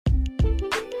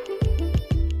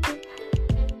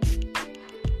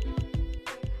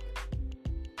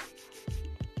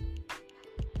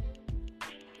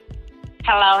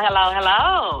Hello, hello,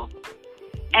 hello.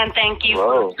 And thank you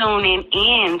for Hello. tuning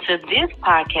in to this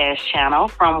podcast channel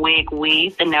from Wig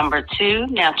Weave, the number 2,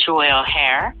 Natural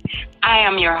Hair. I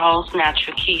am your host,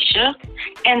 Natural Keisha,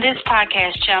 and this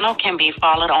podcast channel can be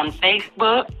followed on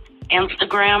Facebook,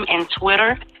 Instagram, and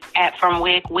Twitter at From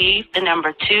Wig Weave, the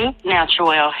number 2,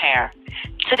 Natural Hair.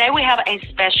 Today we have a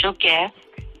special guest.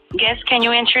 Guest, can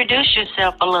you introduce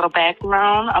yourself, a little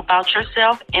background about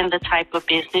yourself and the type of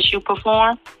business you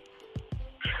perform?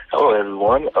 Hello,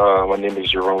 everyone. My name is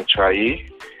Jerome Chai,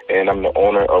 and I'm the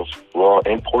owner of Raw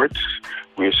Imports.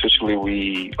 We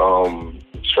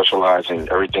specialize in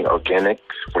everything organic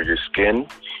for your skin,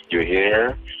 your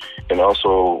hair, and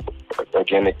also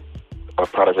organic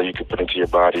products that you can put into your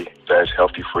body that is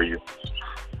healthy for you.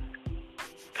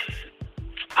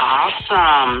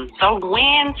 Awesome. So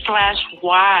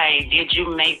when/why did you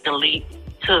make the leap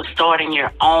to starting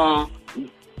your own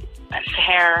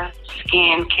hair,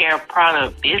 skin care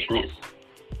product business?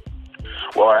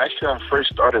 Well, actually, I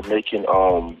first started making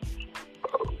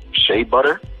shea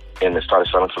butter, and I started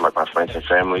selling to like my friends and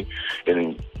family.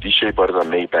 And these shea butters I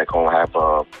made back home. I have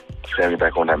family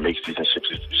back home that makes these and ship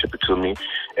it to me.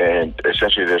 And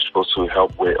essentially, they're supposed to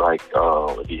help with like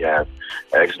if you have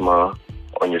eczema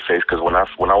on your face. Because when I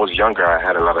was younger, I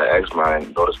had a lot of eczema,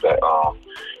 and noticed that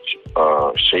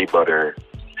shea butter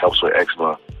helps with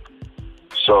eczema.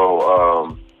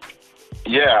 So,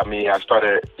 I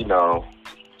started,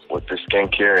 with the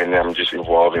skincare, and then I'm just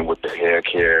evolving with the hair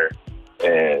care,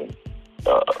 and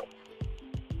I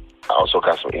also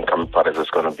got some incoming products that's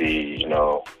going to be,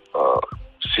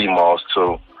 sea moss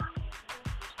too.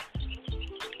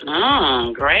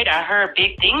 Great. I heard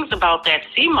big things about that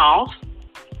sea moss.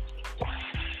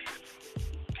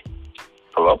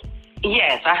 Hello?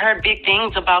 Yes, I heard big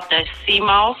things about the sea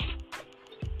moss.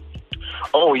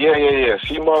 Oh, yeah.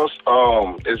 Sea moss,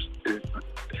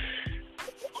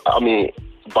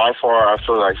 by far, I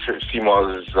feel like sea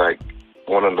moss is like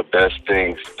one of the best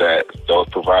things that those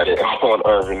provided on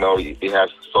Earth. It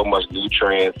has so much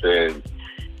nutrients and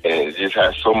it just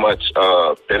has so much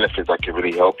benefits that can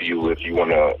really help you if you want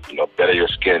to, better your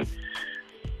skin.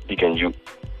 You can use.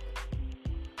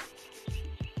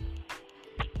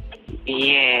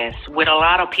 Yes, with a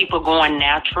lot of people going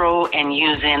natural and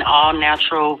using all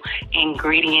natural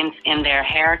ingredients in their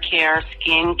hair care,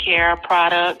 skin care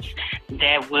products,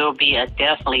 that will be a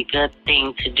definitely good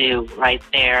thing to do right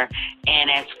there. And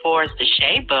as far as the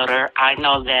shea butter, I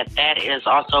know that is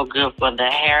also good for the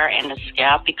hair and the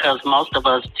scalp, because most of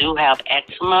us do have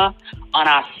eczema on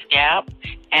our scalp,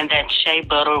 and that shea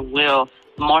butter will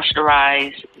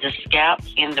moisturize the scalp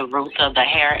and the roots of the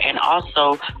hair, and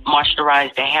also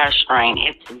moisturize the hair strain.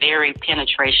 It's very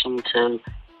penetration to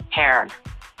hair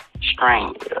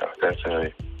strain. Yeah,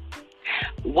 definitely.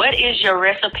 What is your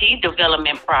recipe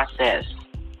development process?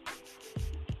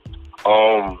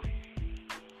 For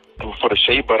the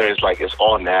shea butter, it's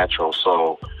all natural.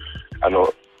 So I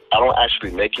don't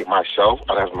actually make it myself.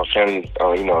 I have my family.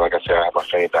 Like I said, I have my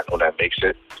family back home that makes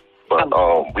it. But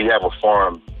we have a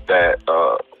farm that,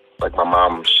 like my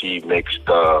mom, she makes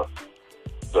you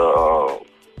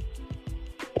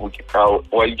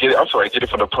get it. I'm sorry, get it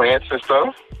for the plants and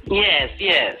stuff. Yes.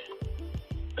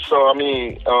 So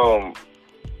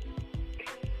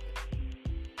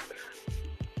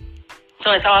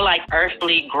So it's all like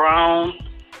earthly grown.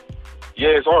 yeah,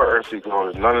 it's all earthly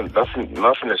grown.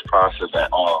 Nothing is processed at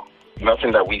all.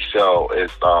 Nothing that we sell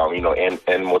is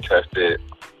animal tested.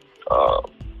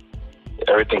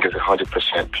 Everything is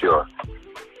 100% pure.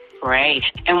 Right.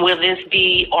 And will this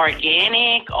be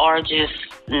organic or just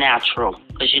natural?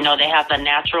 Because they have the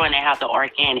natural and they have the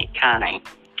organic kind.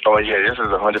 Oh yeah, this is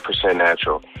 100%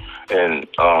 natural. And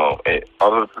all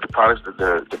of the products,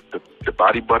 the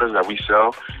body butters that we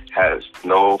sell has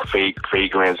no fake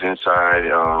fragrance inside.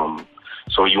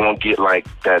 So you won't get like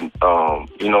that.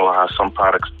 How some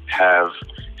products have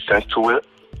scent to it.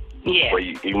 Yeah. Where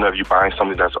even if you're buying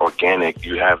something that's organic,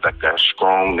 you have like that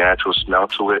strong natural smell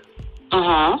to it.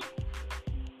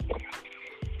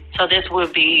 So this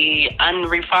would be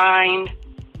unrefined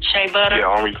shea butter?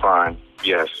 Yeah, unrefined.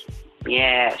 Yes.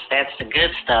 Yes, that's the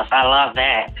good stuff. I love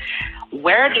that.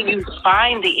 Where do you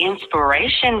find the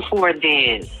inspiration for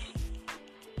this?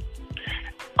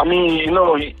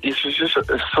 It's just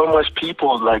so much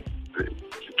people like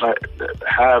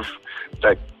have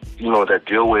that that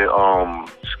deal with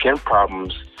skin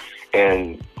problems,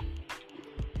 and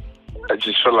I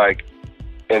just feel like,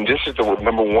 and this is the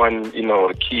number one,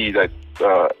 the key that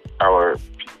our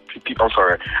people.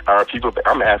 Our people.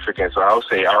 I'm African, so I would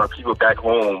say our people back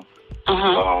home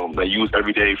that use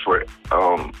every day for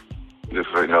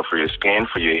your skin,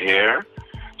 for your hair.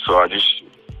 So I just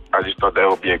I just thought that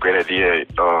would be a great idea,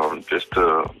 just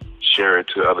to share it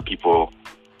to other people.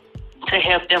 To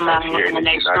help them out in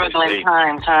their struggling States.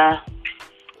 times, huh?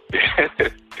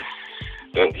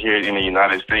 Here in the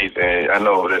United States, and I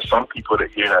know there's some people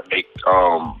that here that make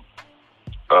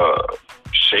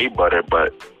shea butter,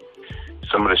 but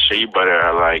some of the shea butter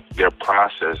are like, they're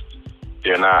processed.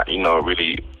 They're not,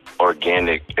 really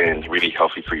organic and really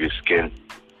healthy for your skin.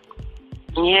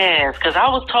 Yes, because I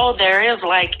was told there is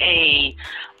like a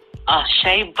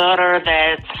shea butter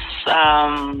that's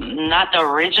not the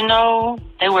original.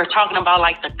 They were talking about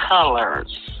like the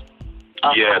colors.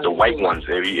 Yeah, the white ones.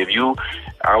 Anybody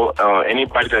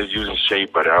that's using shea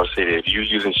butter, I would say that if you're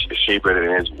using shea butter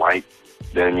and it's white,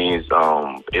 then it means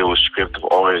it was stripped of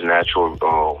all its natural,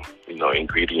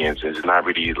 ingredients. It's not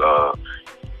really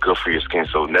good for your skin.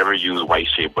 So never use white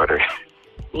shea butter.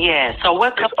 Yeah. So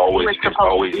what color? It's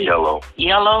always yellow.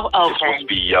 Yellow. Okay. It's supposed to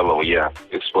be yellow. Yeah,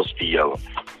 it's supposed to be yellow.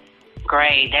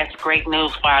 Great. That's great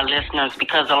news for our listeners,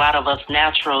 because a lot of us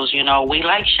naturals, we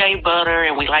like shea butter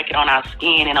and we like it on our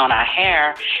skin and on our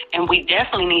hair, and we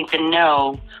definitely need to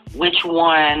know which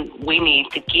one we need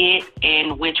to get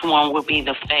and which one will be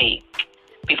the fake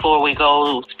before we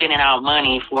go spending our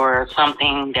money for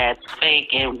something that's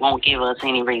fake and won't give us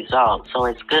any results. So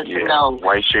it's good to know.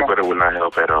 White shea butter would not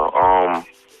help at all.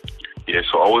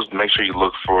 So always make sure you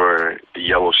look for the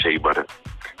yellow shea butter.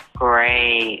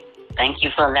 Great. Thank you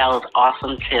for those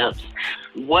awesome tips.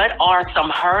 What are some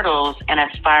hurdles an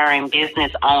aspiring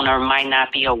business owner might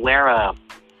not be aware of?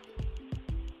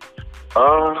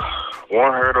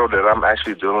 One hurdle that I'm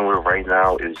actually dealing with right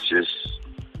now is just,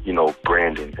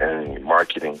 branding and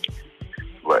marketing.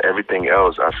 But everything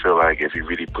else, I feel like if you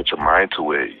really put your mind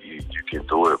to it, you can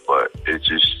do it. But it's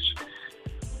just,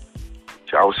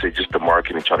 I would say just the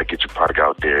marketing, try to get your product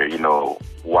out there.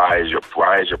 Why is your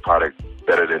product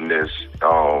better than this?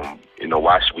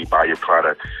 Why should we buy your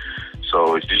product?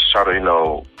 So it's just try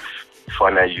to,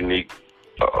 find that unique,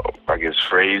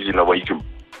 phrase, where you can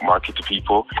market to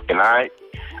people. And I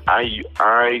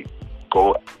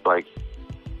go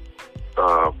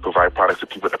provide products to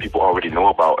people that people already know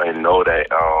about and know that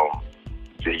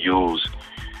they use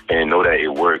and know that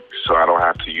it works. So I don't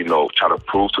have to, try to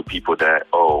prove to people that,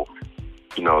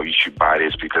 you should buy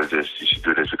this because this, you should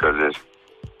do this because this.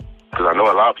 Because I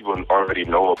know a lot of people already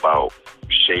know about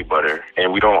shea butter,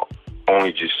 and we don't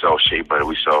only just sell shea butter.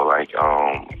 We sell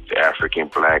the African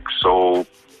black soap.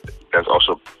 That's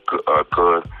also a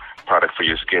good product for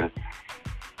your skin.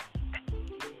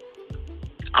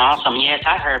 Awesome. Yes,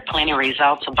 I heard plenty of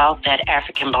results about that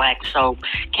African black soap.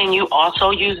 Can you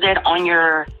also use that on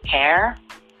your hair?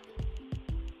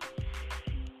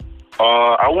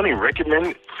 I wouldn't recommend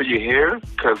it for your hair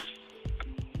because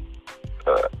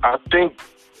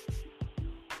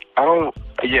I'll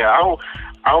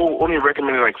only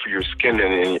recommend it for your skin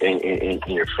and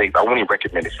your face. I wouldn't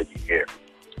recommend it for your hair.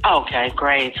 Okay,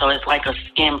 great. So it's like a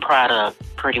skin product,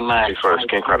 pretty much. It's for a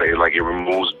skin product. It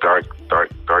removes dark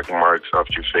marks off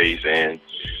your face, and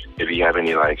if you have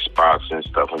any spots and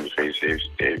stuff on your face,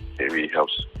 it really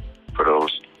helps for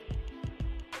those.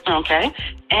 Okay.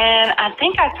 And I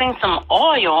think I've seen some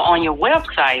oil on your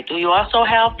website. Do you also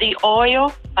have the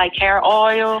oil, like hair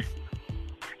oil?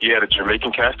 Yeah, the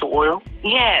Jamaican castor oil.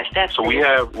 Yes, that's so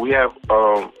it. we have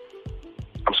I'm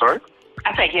sorry?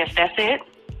 I said yes, that's it.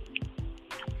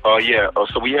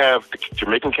 So we have the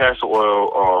Jamaican castor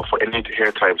oil for any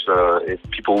hair types. If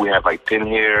people who have thin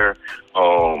hair,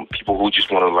 people who just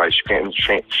want to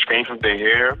strengthen their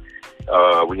hair.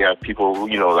 We have people who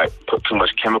put too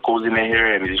much chemicals in their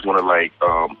hair and they just want to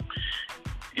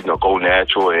go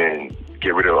natural and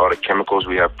get rid of all the chemicals.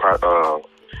 We have the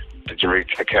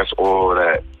Jamaican castor oil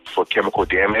that for chemical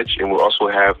damage, and we also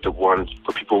have the ones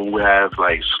for people who have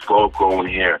slow growing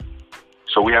hair.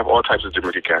 So we have all types of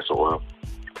Jamaican castor oil.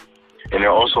 And they're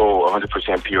also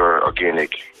 100% pure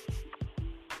organic.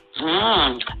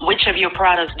 Which of your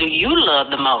products do you love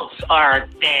the most, or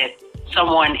that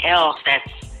someone else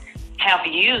that's have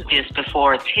used this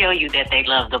before tell you that they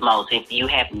love the most if you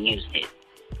haven't used it?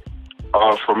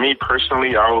 For me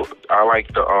personally, I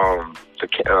like the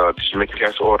Jamaican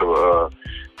castor oil, the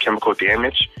chemical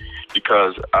damage,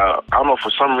 because I don't know,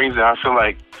 for some reason I feel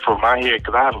like for my hair,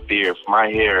 because I have a beard, for my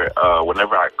hair,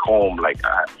 whenever I comb,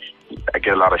 I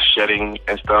get a lot of shedding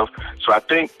and stuff. So I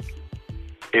think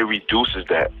it reduces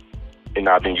that. And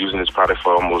I've been using this product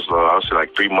for almost, I would say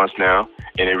 3 months now.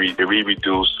 And it really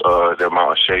reduced the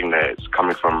amount of shedding that's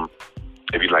coming from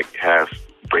if you have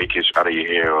breakage out of your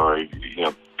hair, or,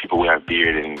 people who have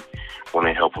beard and want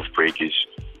to help with breakage.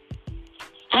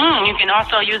 You can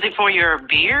also use it for your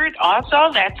beard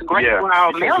also? That's great for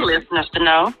our male listeners to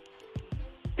know.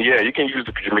 Yeah, you can use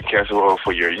the Jamaican castor oil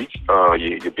for your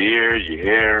beard, your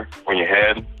hair, on your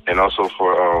head, and also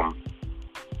for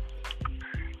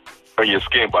on your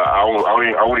skin. But I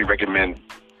wouldn't recommend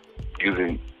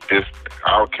using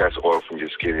our castor oil from your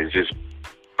skin. It's just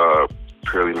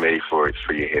purely made for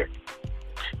your hair.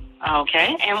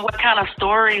 Okay. And what kind of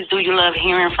stories do you love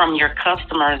hearing from your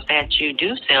customers that you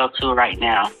do sell to right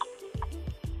now?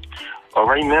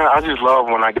 Right now, I just love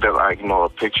when I get a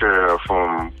picture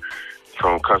from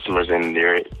customers and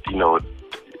their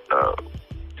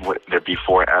their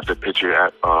before and after pictures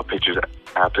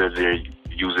after they're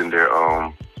using their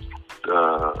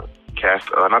the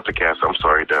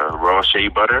raw shea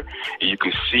butter. And you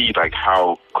can see like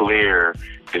how clear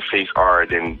their face are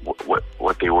than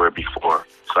what they were before.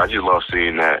 So I just love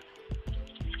seeing that.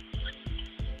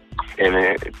 And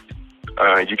then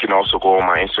you can also go on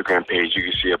my Instagram page. You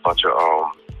can see a bunch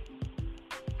of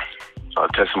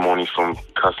testimonies from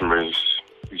customers.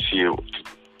 You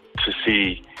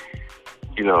see,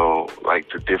 like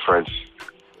the difference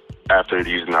after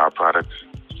using our products.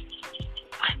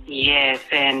 Yes,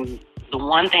 and the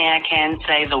one thing I can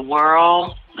say, the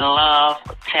world loves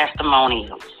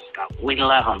testimonials. We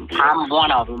love them. Yeah. I'm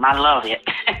one of them. I love it.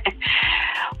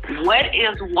 What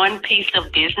is one piece of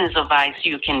business advice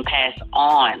you can pass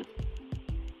on?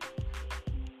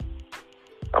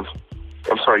 I'm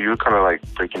sorry, you were kind of like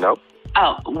breaking up.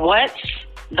 Oh, what's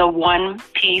the one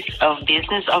piece of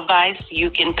business advice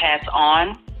you can pass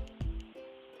on?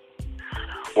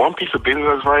 One piece of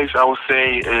business advice I would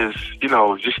say is,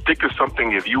 just stick to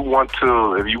something. If you want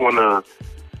to,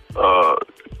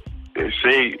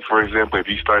 say, for example, if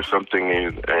you start something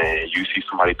and you see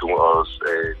somebody doing else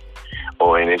and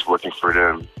it's working for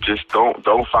them, just don't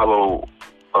follow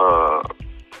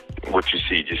what you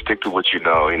see. Just stick to what you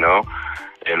know, and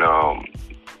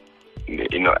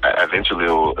eventually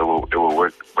it will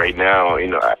work. Right now,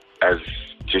 as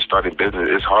just starting business,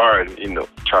 it's hard,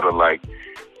 try to like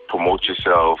promote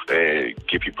yourself and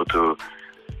get people to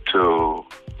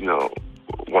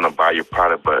want to buy your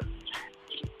product, but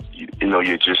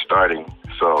you're just starting,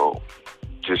 so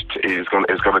it's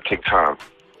gonna take time.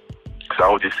 So I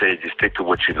would just say, just stick to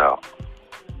what you know.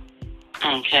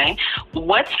 Okay.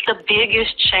 What's the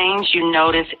biggest change you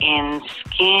notice in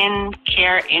skin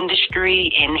care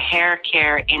industry and hair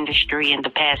care industry in the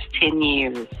past 10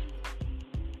 years?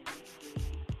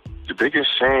 The biggest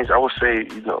change, I would say,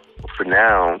 for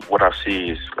now, what I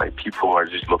see is like people are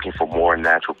just looking for more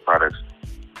natural products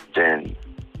than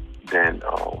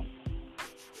all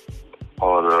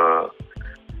the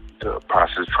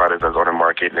processed products that's on the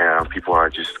market now. People are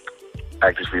just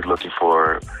actively looking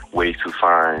for ways to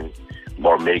find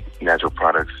or make natural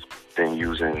products than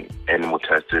using animal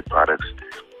tested products.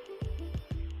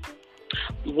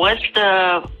 What's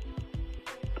been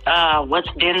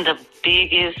the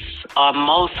biggest or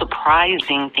most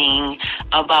surprising thing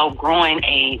about growing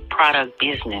a product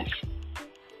business?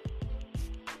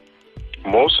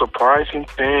 Most surprising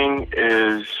thing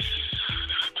is,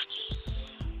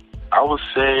 I would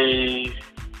say,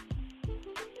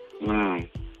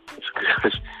 it's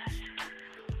good.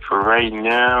 For right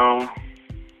now,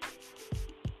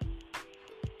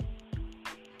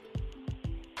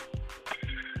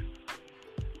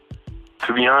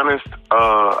 to be honest,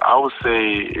 I would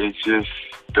say it's just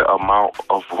the amount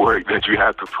of work that you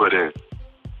have to put in.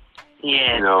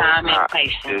 Yeah, time and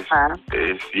patience.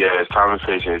 It's time and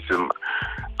patience.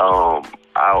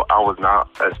 I was not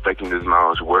expecting this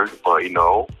amount of work, but at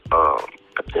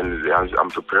the end of the day, I'm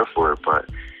prepared for it. But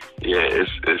yeah, it's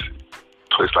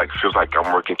like feels like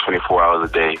I'm working 24 hours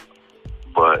a day.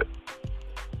 But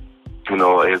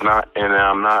it's not, and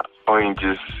I'm not only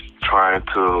just trying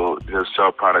to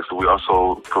sell products. We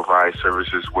also provide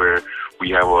services where we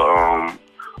have a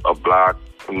blog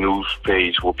news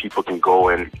page where people can go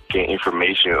and get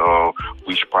information on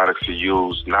which products to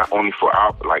use, not only for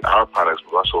our products,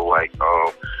 but also like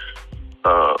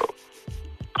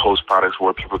post products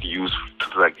where people can use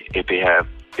to, like, if they have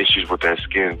issues with their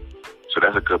skin. So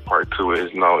that's a good part too.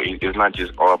 It's not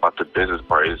just all about the business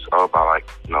part. It's all about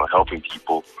helping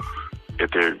people if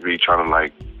they're really trying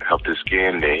to help their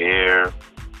skin, their hair.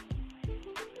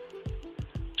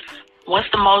 What's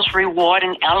the most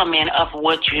rewarding element of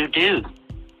what you do?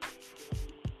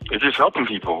 It's just helping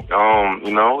people.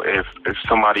 If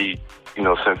somebody,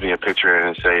 sends me a picture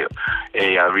and say,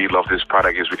 hey, I really love this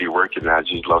product, it's really working, I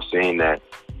just love seeing that.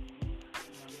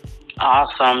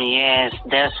 Awesome, yes.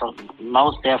 That's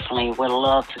most definitely would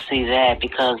love to see that,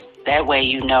 because that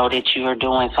way that you are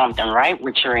doing something right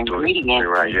with your ingredients.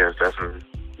 Right, yes, definitely.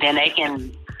 Then they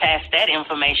can pass that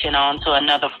information on to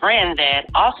another friend that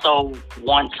also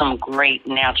wants some great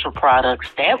natural products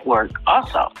that work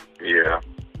also. Yeah.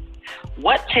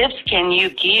 What tips can you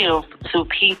give to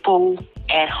people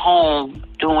at home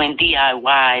doing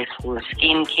DIYs for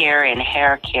skincare and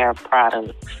hair care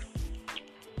products?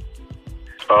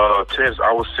 Tips,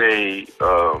 I would say,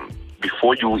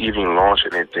 before you even launch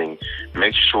anything,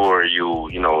 make sure you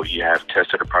have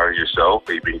tested the product yourself.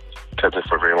 Maybe tested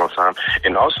for a very long time,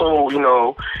 and also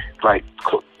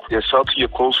sell to your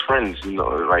close friends.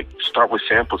 Start with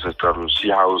samples and stuff and see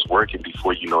how it's working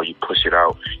before you push it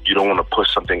out. You don't want to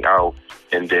push something out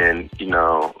and then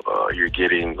you're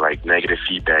getting negative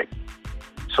feedback.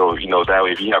 So that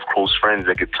way, if you have close friends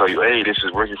that could tell you, hey, this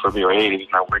is working for me, or hey, this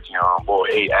is not working, or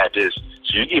hey, add this.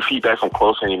 So you get feedback from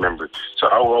close family members. So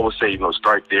I will always say,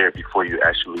 start there before you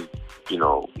actually,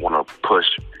 want to push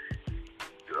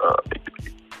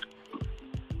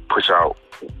out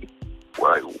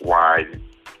wide.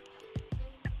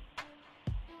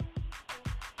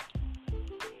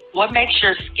 What makes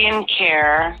your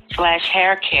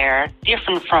skincare/hair care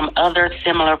different from other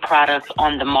similar products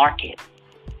on the market?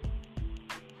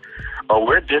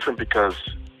 We're different because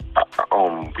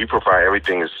we provide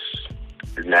everything is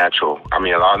natural. I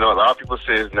mean, I know a lot of people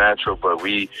say it's natural, but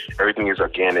everything is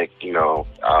organic. It's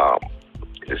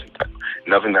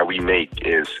nothing that we make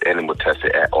is animal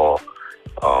tested at all.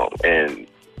 And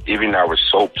even our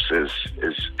soaps is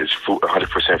food,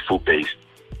 100% food based.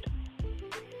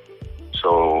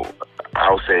 So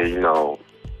I would say our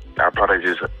product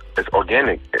is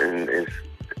organic and is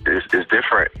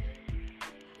different.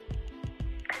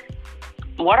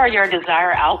 What are your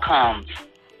desired outcomes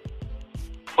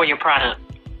for your product?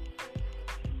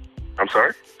 I'm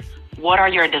sorry? What are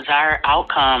your desired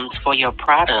outcomes for your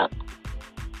product?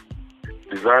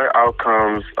 Desired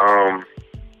outcomes,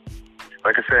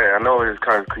 like I said, I know it's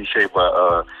kind of cliche, but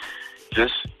I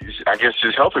guess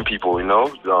just helping people,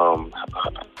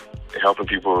 helping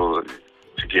people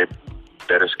to get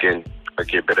better skin, or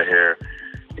get better hair,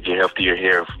 get healthier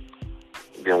hair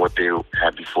than what they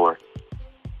had before.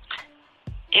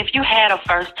 If you had a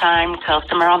first-time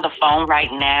customer on the phone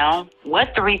right now,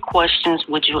 what 3 questions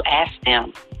would you ask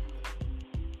them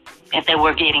if they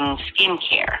were getting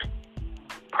skincare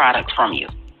products from you?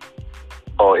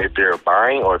 Oh, if they're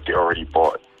buying or if they already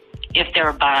bought? If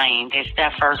they're buying, it's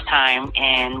their first time,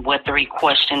 and what 3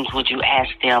 questions would you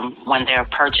ask them when they're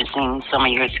purchasing some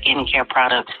of your skincare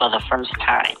products for the first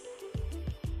time?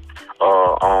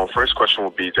 First question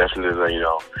would be definitely,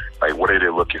 what are they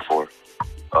looking for?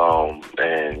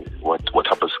 And what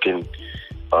type of skin,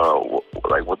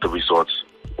 what the results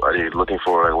are they looking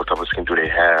for? What type of skin do they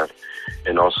have?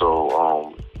 And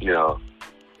also,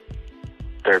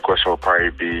 third question would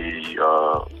probably be,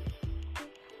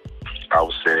 I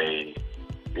would say,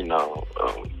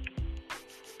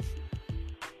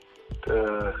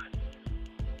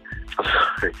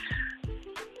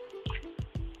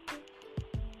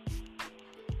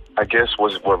 I guess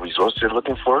what results they're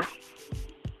looking for.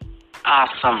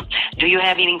 Awesome. Do you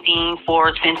have anything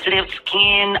for sensitive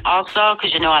skin also?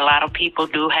 Because a lot of people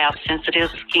do have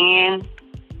sensitive skin.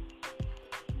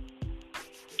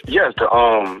 Yes,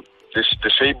 the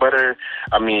shea butter.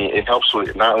 I mean, it helps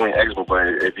with not only eczema, but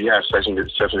if you have sensitive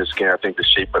skin, I think the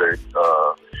shea butter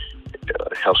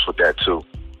helps with that too.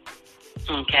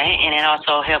 Okay, and it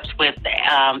also helps with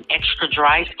extra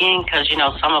dry skin because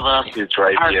some of us it's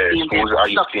dry. Yeah, smooths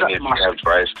out your skin if you have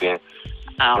dry skin.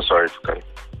 I'm sorry for cutting.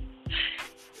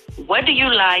 What do you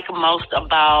like most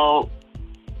about,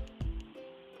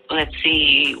 let's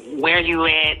see, where you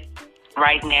at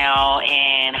right now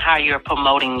and how you're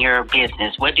promoting your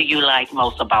business? What do you like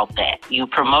most about that? You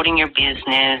promoting your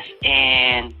business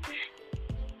and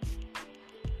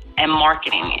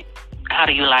marketing it. How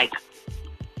do you like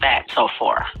that so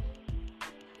far?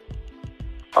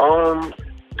 To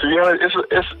be honest,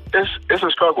 it's a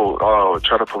struggle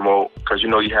trying to promote because you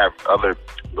have other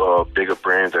bigger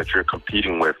brands that you're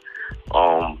competing with.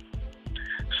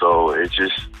 So it's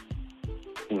just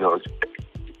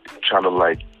trying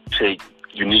to take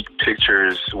unique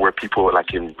pictures where people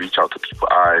can reach out to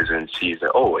people's eyes and see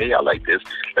that, oh, hey, I like this.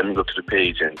 Let me go to the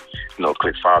page and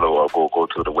click follow or go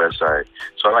to the website.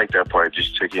 So I like that part,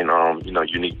 just taking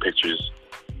unique pictures,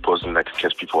 posting that can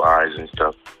catch people's eyes and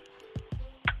stuff.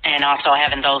 And also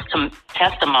having those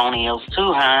testimonials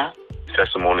too, huh?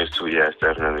 Testimonials too, yes,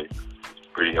 definitely.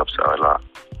 Really helps out a lot.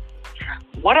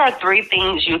 What are 3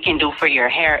 things you can do for your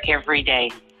hair every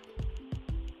day?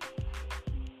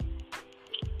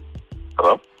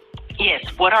 Hello? Yes,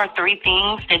 what are 3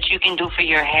 things that you can do for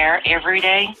your hair every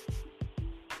day?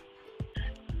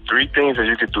 3 things that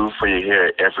you could do for your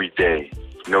hair every day.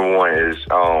 Number one is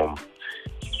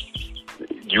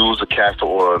use a castor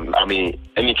oil. I mean,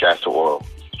 any castor oil.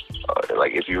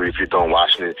 Like if you're done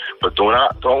washing it, but do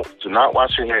not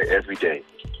wash your hair every day.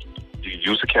 You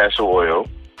use the castor oil.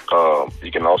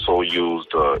 You can also use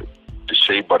the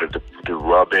shea butter to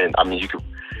rub in. I mean, you could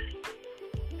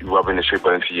rub in the shea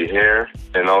butter into your hair,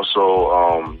 and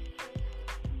also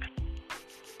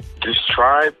just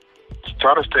try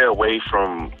to stay away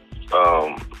from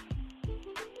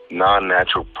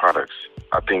non-natural products.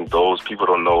 I think those people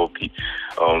don't know.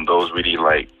 Those really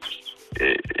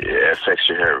it affects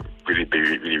your hair really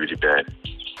bad.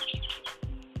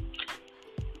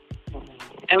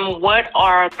 And what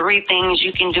are 3 things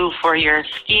you can do for your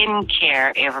skin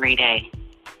care every day?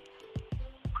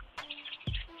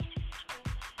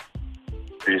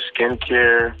 For your skin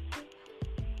care,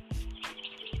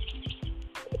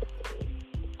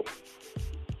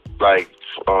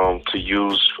 to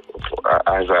use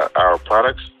as our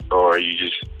products, or are you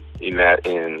just in that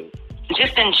in?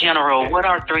 Just in general, what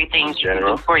are 3 things you can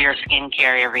do for your skin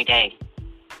care every day?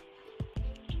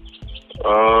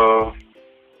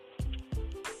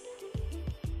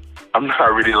 I'm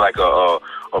not really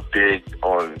a big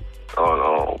on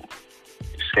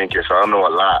skincare, so I don't know a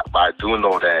lot, but I do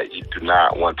know that you do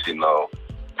not want to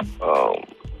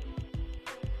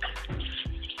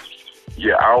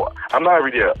I'm not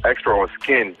really an expert on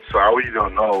skin, so I really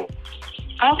don't know.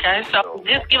 Okay, so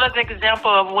just give us an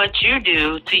example of what you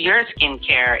do to your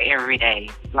skincare every day,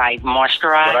 like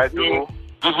moisturize. What I do?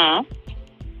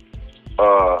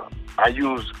 I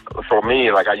use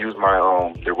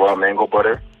my the raw mango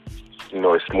butter.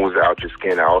 It smooths out your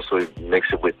skin. I also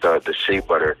mix it with the shea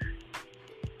butter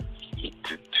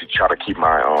to try to keep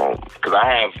my because I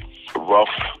have rough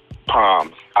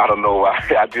palms. I don't know why.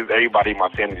 Everybody in my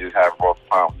family just have rough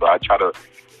palms, so I try to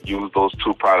use those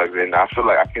 2 products, and I feel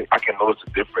like I can notice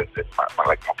the difference.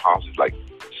 My palms is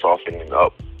softening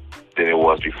up than it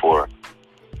was before.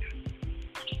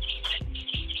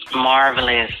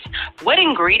 Marvelous. What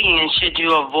ingredients should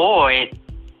you avoid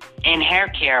in hair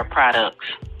care products?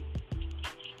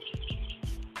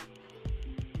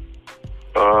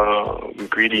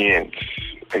 Ingredients.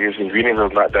 I guess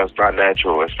ingredients that's not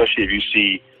natural, especially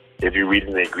if you're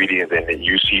reading the ingredients and then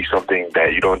you see something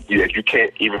that you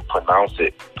can't even pronounce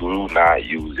it, do not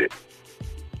use it.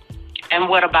 And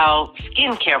what about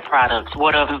skincare products?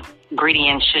 What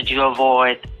ingredients should you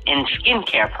avoid in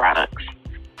skincare products?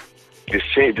 The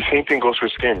same thing goes for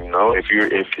skin. If you're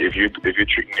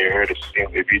treating your hair the same,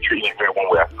 if you're treating your hair one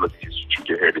way, I feel like you should treat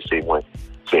your hair the same way.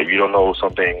 So if you don't know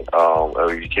something,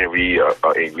 or if you can't read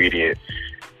an ingredient,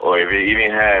 or if it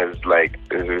even has is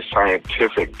it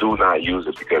scientific, do not use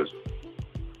it, because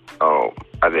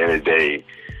at the end of the day,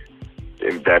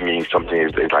 that means something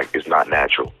is not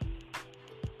natural.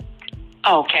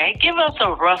 Okay, give us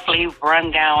a roughly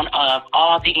rundown of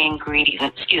all the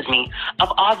ingredients,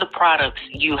 of all the products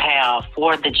you have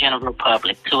for the general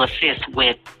public to assist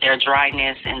with their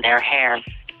dryness and their hair.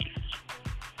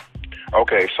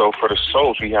 Okay, so for the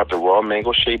soaps, we have the raw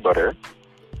mango shea butter.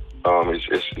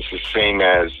 It's the same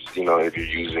as if you're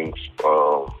using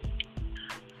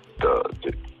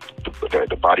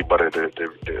the body butter,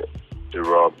 the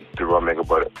raw mango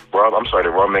butter. The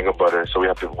raw mango butter. So we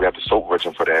have the soap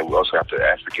version for that. We also have the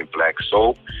African black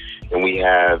soap, and we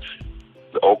have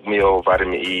the oatmeal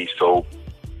vitamin E soap.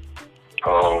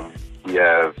 We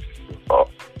have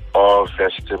all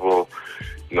vegetable,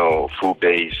 food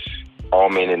based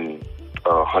almond and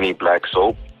honey black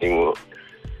soap, and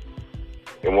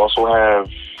we also have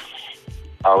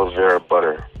aloe vera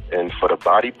butter. And for the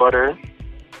body butter,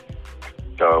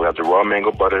 we have the raw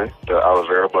mango butter, the aloe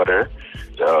vera butter,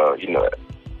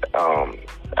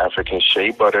 African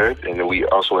shea butter, and then we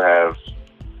also have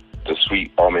the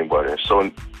sweet almond butter.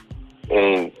 So,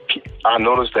 and I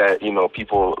noticed that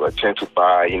people tend to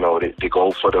buy, they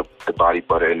go for the body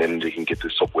butter, and then they can get the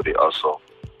soap with it also.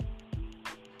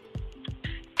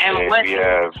 And what we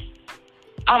have?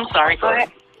 I'm sorry. Go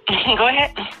ahead. Go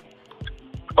ahead.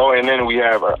 Oh, and then we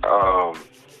have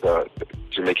the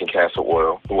Jamaican castor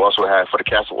oil. We also have, for the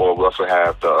castor oil, we also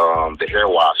have the hair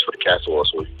wash for the castor oil.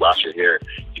 So if you wash your hair,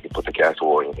 you can put the castor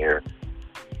oil in here.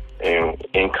 And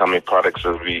incoming products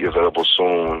will be available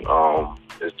soon.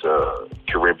 It's the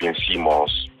Caribbean sea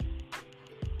moss.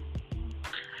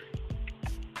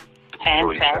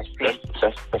 Fantastic.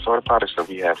 That's all the products that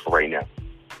we have for right now.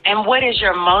 And what is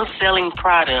your most selling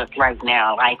product right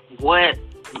now? What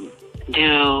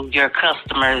do your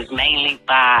customers mainly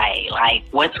buy?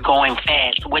 What's going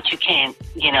fast? What you can't,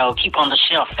 keep on the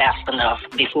shelf fast enough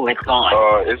before it's gone?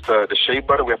 It's the shea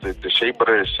butter. We have the shea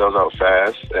butter that sells out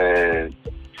fast, and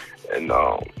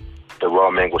the raw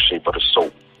mango shea butter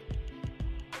soap.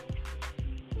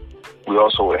 We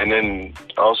also, and then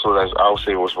also, as I would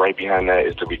say, what's right behind that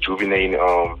is the rejuvenating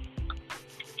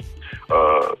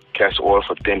castor oil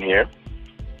for thin hair.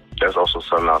 That's also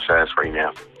selling out fast right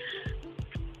now.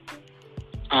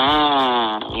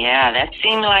 Yeah, that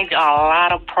seems like a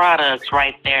lot of products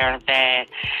right there that,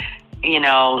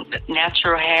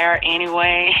 natural hair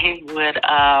anyway would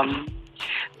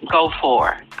go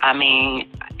for. I mean,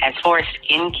 as far as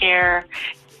skincare,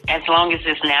 as long as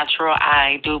it's natural,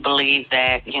 I do believe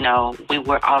that, we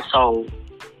would also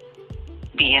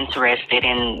be interested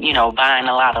in, buying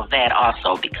a lot of that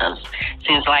also, because it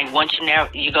seems like once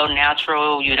you go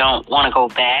natural, you don't want to go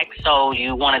back. So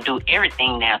you want to do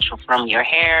everything natural, from your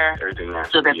hair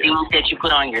to the things that you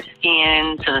put on your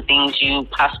skin to the things you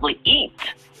possibly eat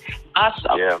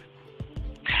also. Yeah.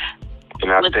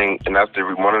 And I think, and that's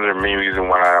one of the main reasons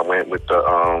why I went with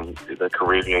the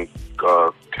Caribbean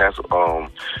Gold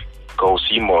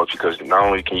Sea Moss, because not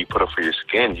only can you put it for your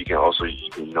skin, you can also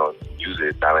use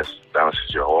it, balances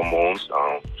your hormones,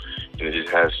 and it just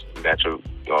has natural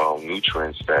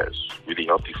nutrients that's really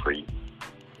healthy for you.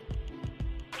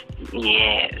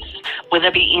 Yes. Will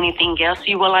there be anything else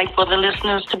you would like for the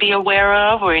listeners to be aware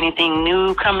of, or anything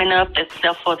new coming up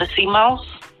except for the sea moss?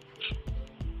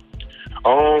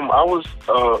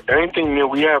 Anything new.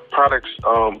 We have products.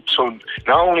 So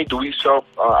not only do we sell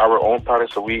our own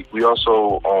products, so we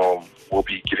also will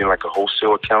be getting like a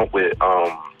wholesale account with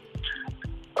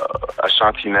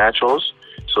Ashanti Naturals.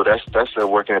 So that's a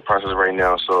work in process right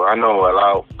now. So I know a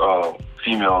lot of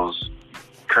females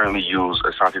currently use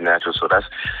Ashanti Naturals. So that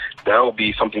will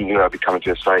be something new that'll be coming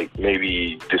to the site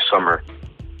maybe this summer.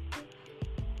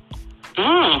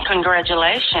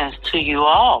 Congratulations to you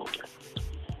all.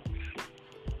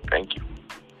 Thank you.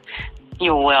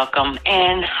 You're welcome.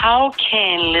 And how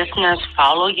can listeners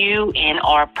follow you and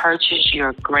or purchase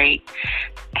your great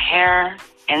hair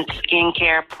and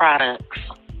skincare products?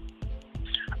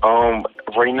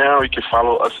 Right now, you can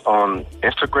follow us on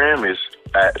Instagram. It's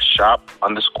at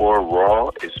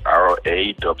shop_raw. It's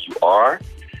RAWR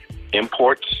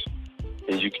imports.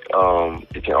 And you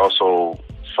can also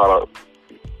follow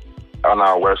on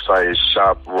our website. Is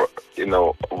shop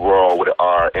raw with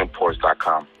R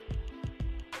imports.com.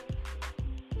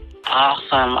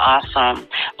 Awesome.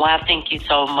 Well, thank you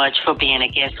so much for being a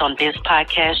guest on this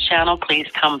podcast channel. Please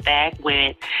come back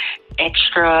with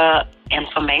extra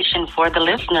information for the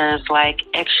listeners, like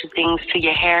extra things to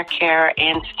your hair care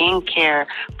and skin care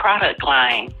product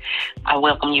line. I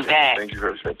welcome you back. Thank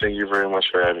you very much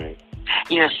for having me.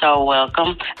 You're so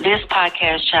welcome. This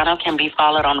podcast channel can be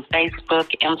followed on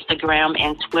Facebook, Instagram,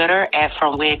 and Twitter at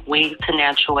From Wig Weave to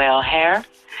Natural Hair.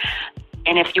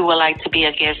 And if you would like to be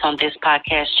a guest on this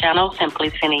podcast channel,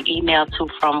 simply send an email to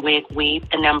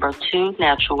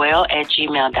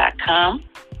fromwigweave2natural@gmail.com.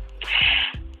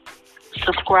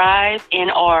 Subscribe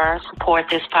and or support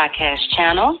this podcast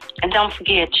channel. And don't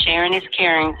forget, sharing is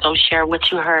caring. So share what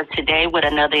you heard today with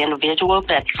another individual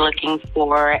that's looking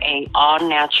for a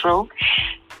all-natural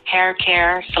hair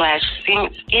care /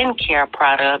 skin care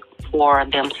product for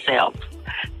themselves.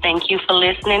 Thank you for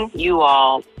listening. You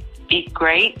all be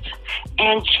great.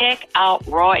 And check out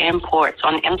Raw Imports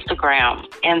on Instagram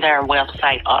and their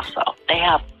website also. They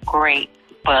have great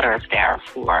butters there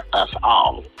for us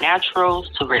all. Naturals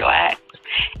to relax.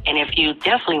 And if you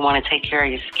definitely want to take care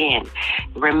of your skin,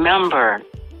 remember,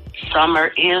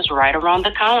 summer is right around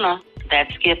the corner.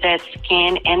 Let's get that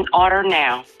skin in order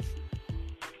now.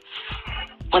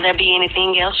 Will there be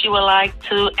anything else you would like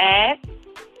to add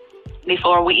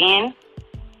before we end?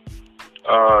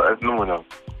 No.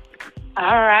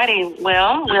 All righty.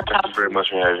 Well, we'll talk. Thank you very much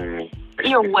for having me.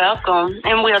 You're welcome.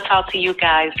 And we'll talk to you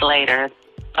guys later.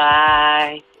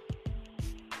 Bye.